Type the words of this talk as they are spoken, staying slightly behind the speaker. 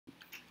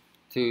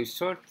To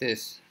sort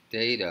this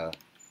data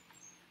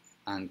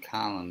on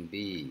column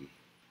B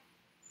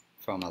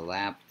from a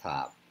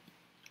laptop,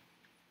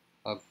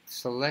 I'll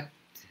select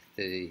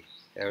the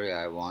area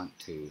I want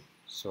to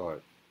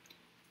sort,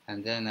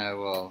 and then I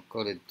will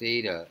go to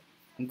data.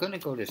 I'm going to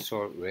go to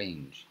sort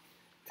range.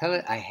 Tell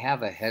it I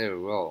have a header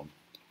row.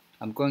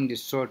 I'm going to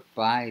sort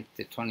by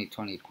the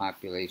 2020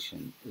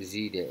 population,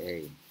 Z to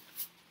A.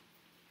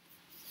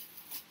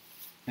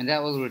 And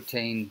that will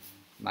retain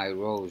my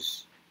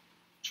rows.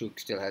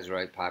 Chuk still has the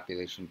right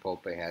population,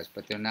 Pope has,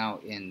 but they're now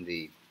in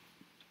the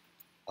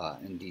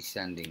in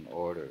descending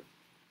order.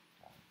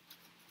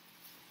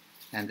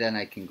 And then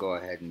I can go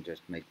ahead and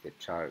just make the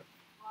chart.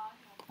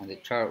 And the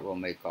chart will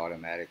make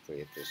automatically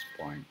at this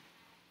point.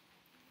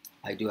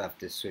 I do have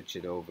to switch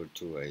it over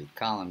to a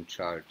column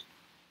chart,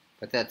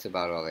 but that's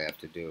about all I have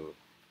to do.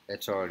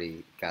 It's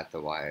already got the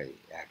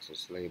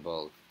y-axis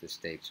labeled, the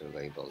states are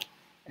labeled,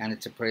 and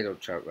it's a Pareto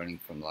chart running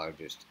from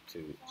largest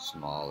to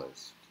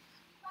smallest.